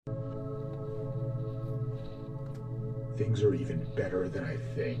Things are even better than I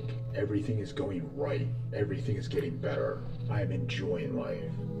think. Everything is going right. Everything is getting better. I am enjoying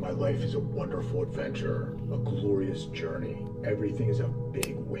life. My life is a wonderful adventure, a glorious journey. Everything is a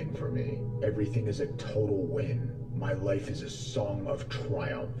big win for me. Everything is a total win. My life is a song of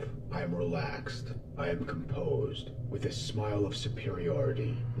triumph. I am relaxed. I am composed. With a smile of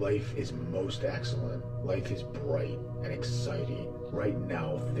superiority. Life is most excellent. Life is bright and exciting. Right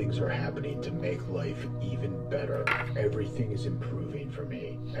now, things are happening to make life even better. Everything is improving for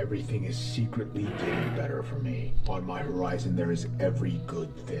me. Everything is secretly getting better for me. On my horizon, there is every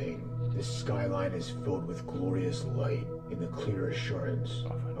good thing. The skyline is filled with glorious light in the clear assurance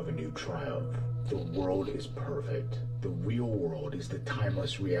of a new triumph. The world is perfect. The real world is the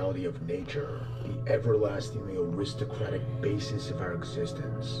timeless reality of nature, the everlastingly aristocratic basis of our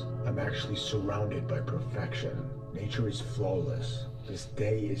existence. I'm actually surrounded by perfection. Nature is flawless. This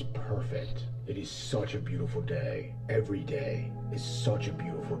day is perfect. It is such a beautiful day. Every day is such a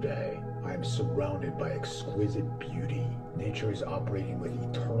beautiful day. I am surrounded by exquisite beauty. Nature is operating with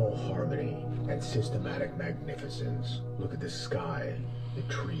eternal harmony and systematic magnificence. Look at the sky, the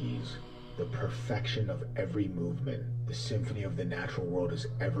trees, the perfection of every movement. The symphony of the natural world is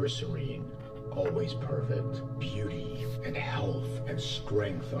ever serene, always perfect. Beauty and health and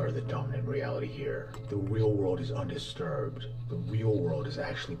strength are the dominant reality here. The real world is undisturbed. The real world is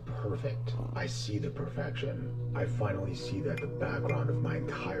actually perfect. I see the perfection. I finally see that the background of my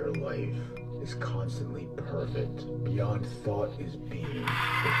entire life is constantly perfect. Beyond thought is being,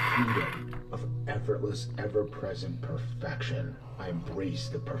 the freedom of effortless, ever-present perfection. I embrace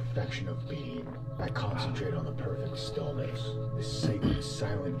the perfection of being. I concentrate on the perfect stillness, the sacred,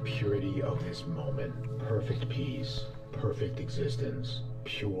 silent purity of this moment. Perfect peace, perfect existence,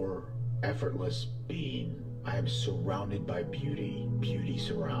 pure, effortless being. I am surrounded by beauty. Beauty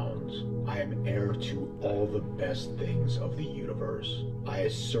surrounds. I am heir to all the best things of the universe. I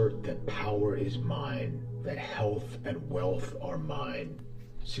assert that power is mine, that health and wealth are mine.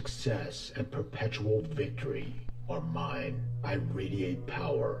 Success and perpetual victory are mine. I radiate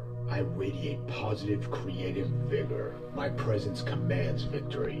power. I radiate positive, creative vigor. My presence commands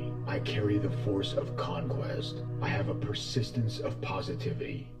victory. I carry the force of conquest. I have a persistence of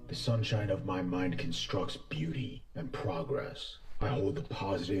positivity. The sunshine of my mind constructs beauty and progress. I hold the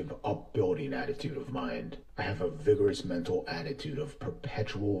positive, upbuilding attitude of mind. I have a vigorous mental attitude of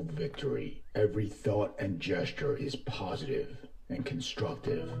perpetual victory. Every thought and gesture is positive and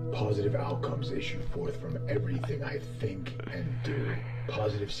constructive. Positive outcomes issue forth from everything I think and do.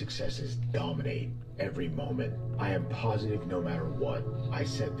 Positive successes dominate every moment. I am positive no matter what. I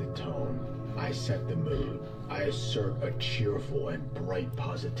set the tone. I set the mood. I assert a cheerful and bright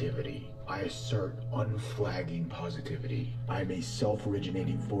positivity. I assert unflagging positivity. I am a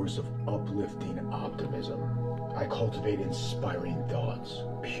self-originating force of uplifting optimism. I cultivate inspiring thoughts,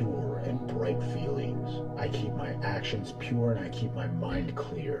 pure and bright feelings. I keep my actions pure and I keep my mind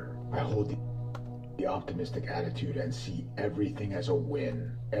clear. I hold the optimistic attitude and see everything as a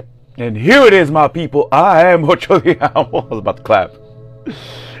win. And here it is, my people. I am Ocho the Owl. I was about to clap.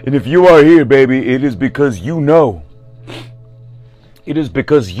 And if you are here, baby, it is because you know. It is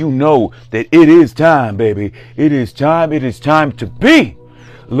because you know that it is time, baby. It is time. It is time to be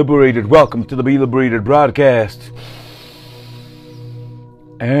liberated. Welcome to the Be Liberated broadcast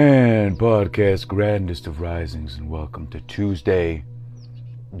and podcast grandest of risings. And welcome to Tuesday,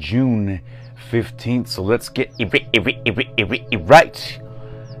 June 15th. So let's get right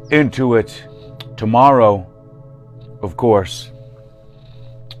into it. Tomorrow, of course,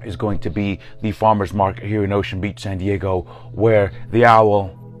 is going to be the farmers market here in Ocean Beach, San Diego, where the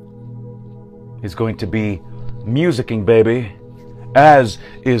Owl is going to be musicking, baby, as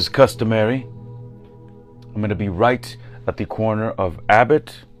is customary. I'm going to be right at the corner of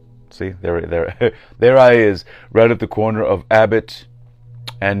Abbott. See, there I is, right at the corner of Abbott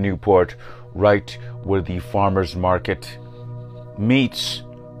and Newport, right where the farmers market meets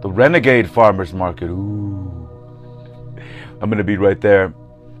the Renegade Farmers Market. Ooh. I'm going to be right there.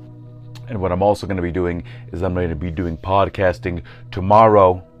 And what I'm also going to be doing is I'm going to be doing podcasting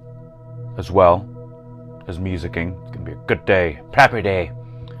tomorrow as well as musicking. It's going to be a good day. Proper day.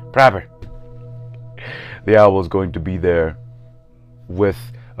 Proper. The Owl is going to be there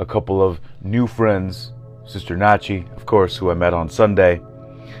with a couple of new friends. Sister Nachi, of course, who I met on Sunday.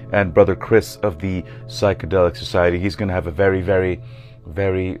 And Brother Chris of the Psychedelic Society. He's going to have a very, very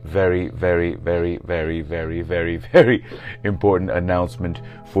important announcement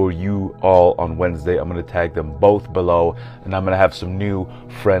for you all on Wednesday. I'm going to tag them both below, and I'm going to have some new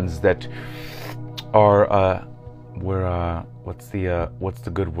friends that are what's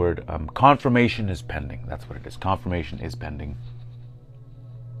the good word? Confirmation is pending. That's what it is. Confirmation is pending.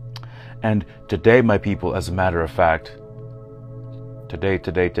 And today, my people, as a matter of fact, today,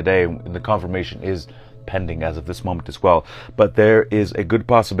 and the confirmation is pending as of this moment as well. But there is a good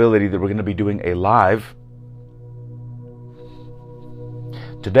possibility that we're going to be doing a live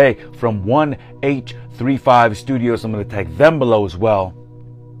today from 1835 Studios. I'm going to tag them below as well.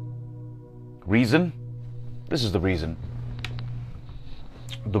 Reason? This is the reason.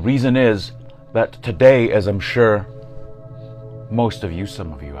 The reason is that today, as I'm sure most of you,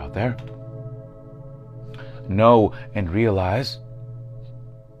 some of you out there, know and realize,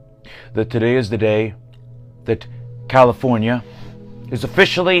 that today is the day that California is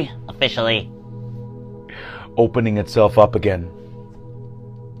officially opening itself up again.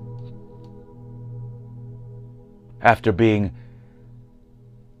 After being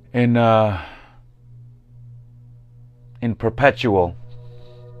in perpetual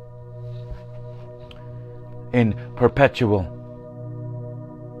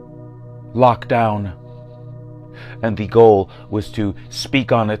lockdown, and the goal was to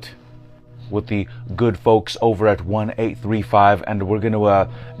speak on it with the good folks over at 1835, and we're going to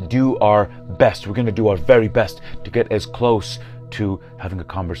do our best. We're going to do our very best to get as close to having a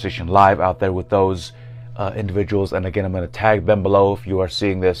conversation live out there with those individuals. And again, I'm going to tag them below if you are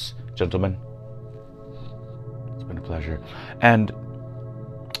seeing this, gentlemen. It's been a pleasure. And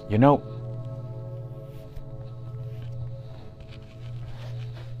you know,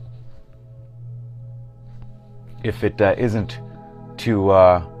 if it isn't too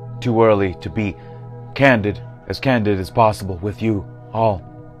early to be candid as possible with you all,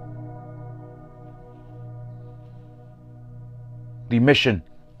 the mission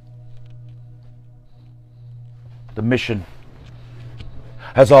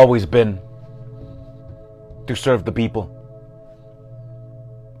has always been to serve the people.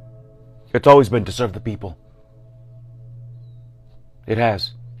 It's always been to serve the people. It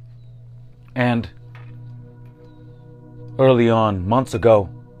has. And early on, months ago,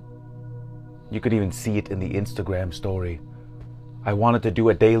 you could even see it in the Instagram story, I wanted to do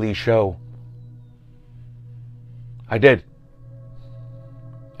a daily show. I did.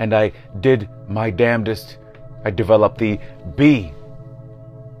 And I did my damnedest. I developed the Be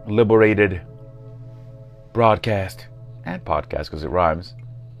Liberated broadcast and podcast, because it rhymes.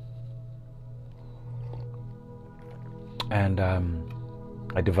 And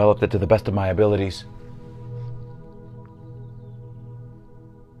I developed it to the best of my abilities.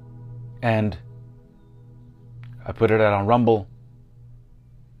 And I put it out on Rumble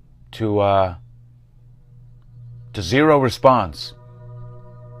to zero response.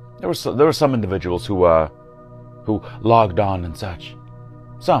 There were some individuals who logged on and such.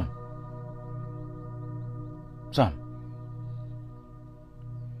 Some.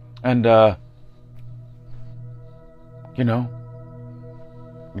 And you know,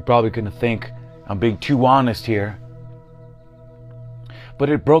 you're probably gonna think I'm being too honest here, but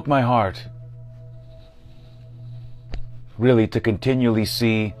it broke my heart, really, to continually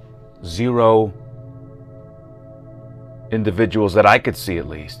see zero individuals that I could see, at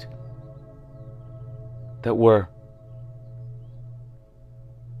least, that were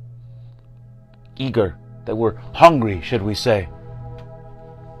eager, that were hungry, should we say.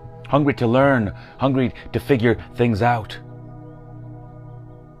 Hungry to learn, hungry to figure things out.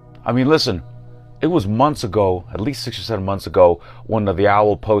 I mean, listen, it was months ago, at least 6 or 7 months ago, when the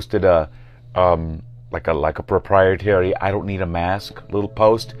Owl posted a proprietary "I don't need a mask" little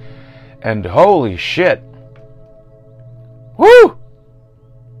post, and holy shit, woo!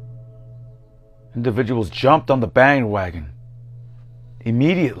 Individuals jumped on the bandwagon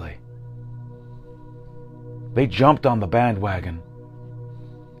immediately. They jumped on the bandwagon.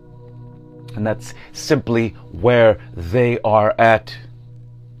 And that's simply where they are at.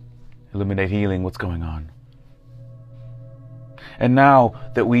 Illuminate Healing, what's going on? And now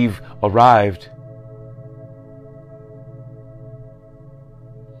that we've arrived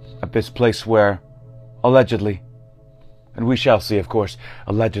at this place where, allegedly, and we shall see, of course,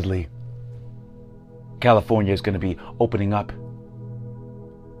 allegedly, California is going to be opening up.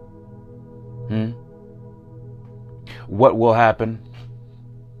 What will happen?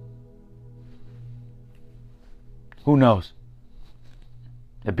 Who knows?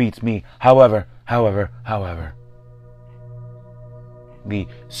 It beats me. However, the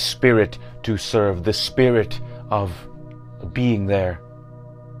spirit to serve, the spirit of being there,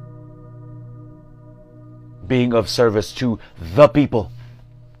 being of service to the people,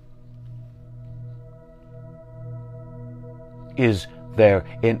 is there,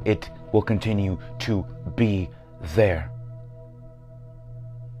 and it will continue to be there.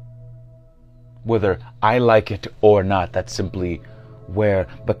 Whether I like it or not, that's simply where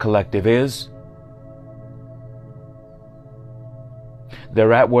the collective is.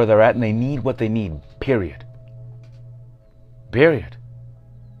 They're at where they're at, and they need what they need, period. Period.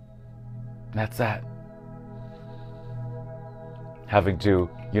 That's that. Having to,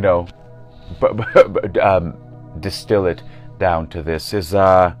 distill it down to this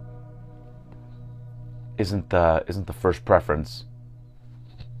isn't the first preference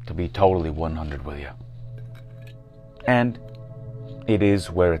to be totally 100 with you. And it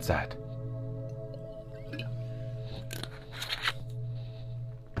is where it's at.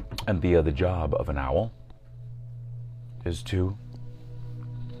 And the other job of an owl is to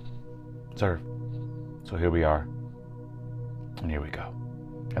serve. So here we are. And here we go.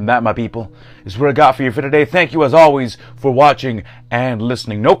 And that, my people, is what I got for you for today. Thank you, as always, for watching and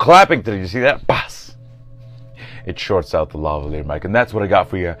listening. No clapping today. You see that? Bass. It shorts out the lavalier mic. And that's what I got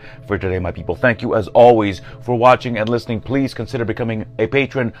for you for today, my people. Thank you, as always, for watching and listening. Please consider becoming a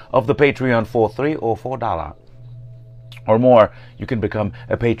patron of the Patreon for $3 or $4 or more. You can become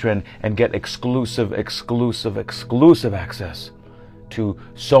a patron and get exclusive access to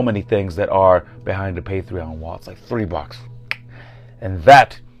so many things that are behind the Patreon wall. It's like $3. And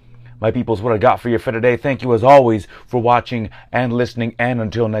that, my people, is what I got for you for today. Thank you, as always, for watching and listening. And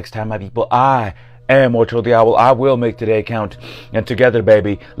until next time, my people, I am Orto the Owl. I will make today count. And together,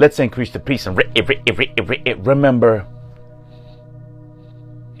 baby, let's increase the peace. And remember,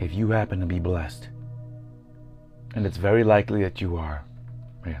 if you happen to be blessed, and it's very likely that you are,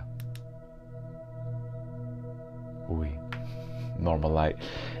 normal light.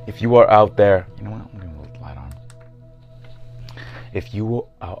 If you are out there, you know what? I'm going to put the light on. If you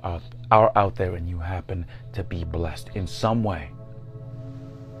are out there and you happen to be blessed in some way,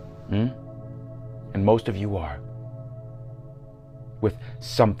 and most of you are, with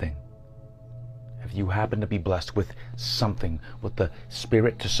something, if you happen to be blessed with something, with the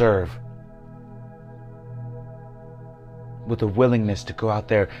spirit to serve, with a willingness to go out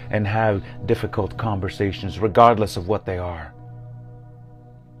there and have difficult conversations, regardless of what they are,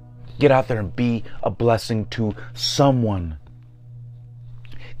 get out there and be a blessing to someone.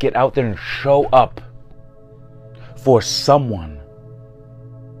 Get out there and show up for someone.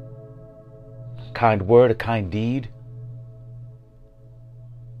 A kind word, a kind deed.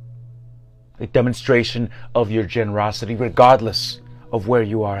 A demonstration of your generosity, regardless of where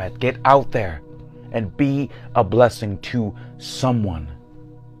you are at. Get out there and be a blessing to someone.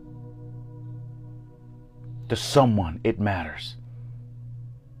 To someone, it matters.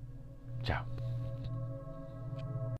 Ciao.